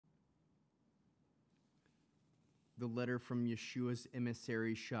The letter from Yeshua's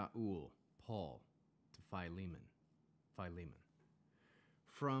emissary Shaul, Paul, to Philemon. Philemon.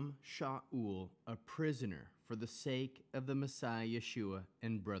 From Shaul, a prisoner for the sake of the Messiah Yeshua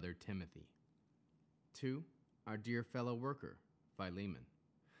and brother Timothy. To our dear fellow worker, Philemon,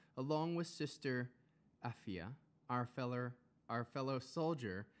 along with sister Apphia, our fellow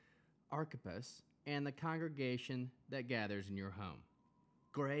soldier, Archippus, and the congregation that gathers in your home.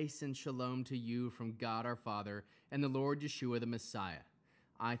 Grace and shalom to you from God our Father and the Lord Yeshua the Messiah.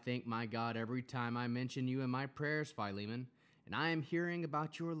 I thank my God every time I mention you in my prayers, Philemon, and I am hearing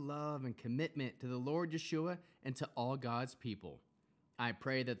about your love and commitment to the Lord Yeshua and to all God's people. I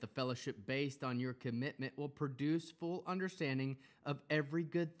pray that the fellowship based on your commitment will produce full understanding of every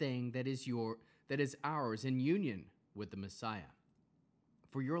good thing that is ours in union with the Messiah.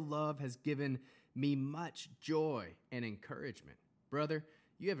 For your love has given me much joy and encouragement. Brother,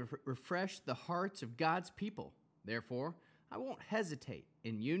 you have refreshed the hearts of God's people. Therefore, I won't hesitate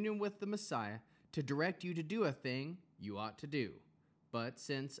in union with the Messiah to direct you to do a thing you ought to do. But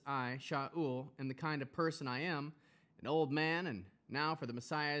since I, Shaul, am the kind of person I am, an old man, and now for the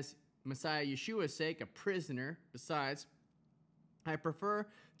Messiah Yeshua's sake, a prisoner, besides, I prefer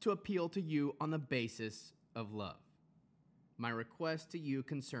to appeal to you on the basis of love. My request to you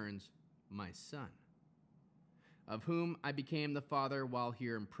concerns my son, of whom I became the father while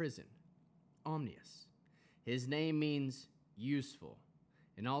here in prison, Omnius. His name means useful,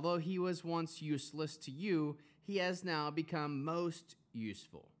 and although he was once useless to you, he has now become most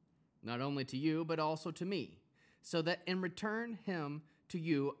useful, not only to you, but also to me, so that in return him to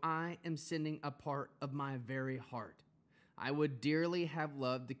you, I am sending a part of my very heart. I would dearly have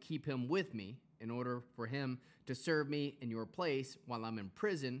loved to keep him with me in order for him to serve me in your place while I'm in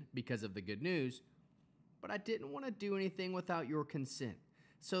prison because of the good news, but I didn't want to do anything without your consent,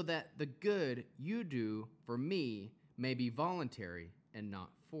 so that the good you do for me may be voluntary and not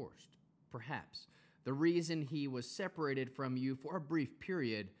forced. Perhaps the reason he was separated from you for a brief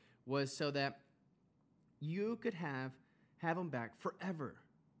period was so that you could have him back forever,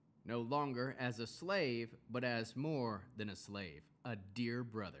 no longer as a slave, but as more than a slave, a dear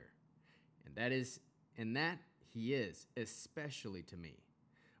brother. And that he is, especially to me.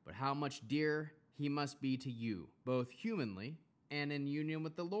 But how much dearer he must be to you, both humanly and in union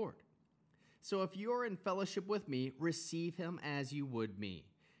with the Lord. So if you are in fellowship with me, receive him as you would me.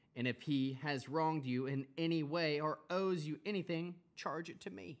 And if he has wronged you in any way or owes you anything, charge it to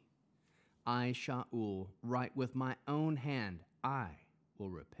me. I, Shaul, write with my own hand, I will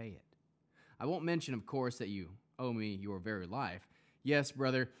repay it. I won't mention, of course, that you owe me your very life. Yes,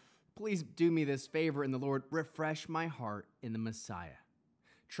 brother, please do me this favor in the Lord, refresh my heart in the Messiah.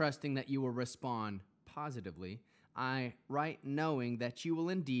 Trusting that you will respond positively, I write knowing that you will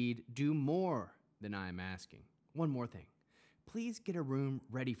indeed do more than I am asking. One more thing. Please get a room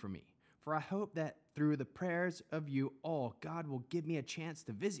ready for me, for I hope that through the prayers of you all, God will give me a chance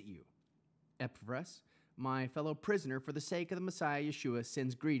to visit you. Epaphras, my fellow prisoner for the sake of the Messiah Yeshua,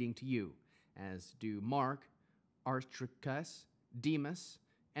 sends greeting to you, as do Mark, Aristarchus, Demas,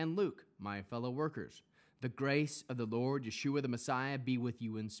 and Luke, my fellow workers. The grace of the Lord Yeshua the Messiah be with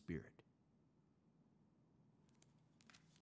you in spirit.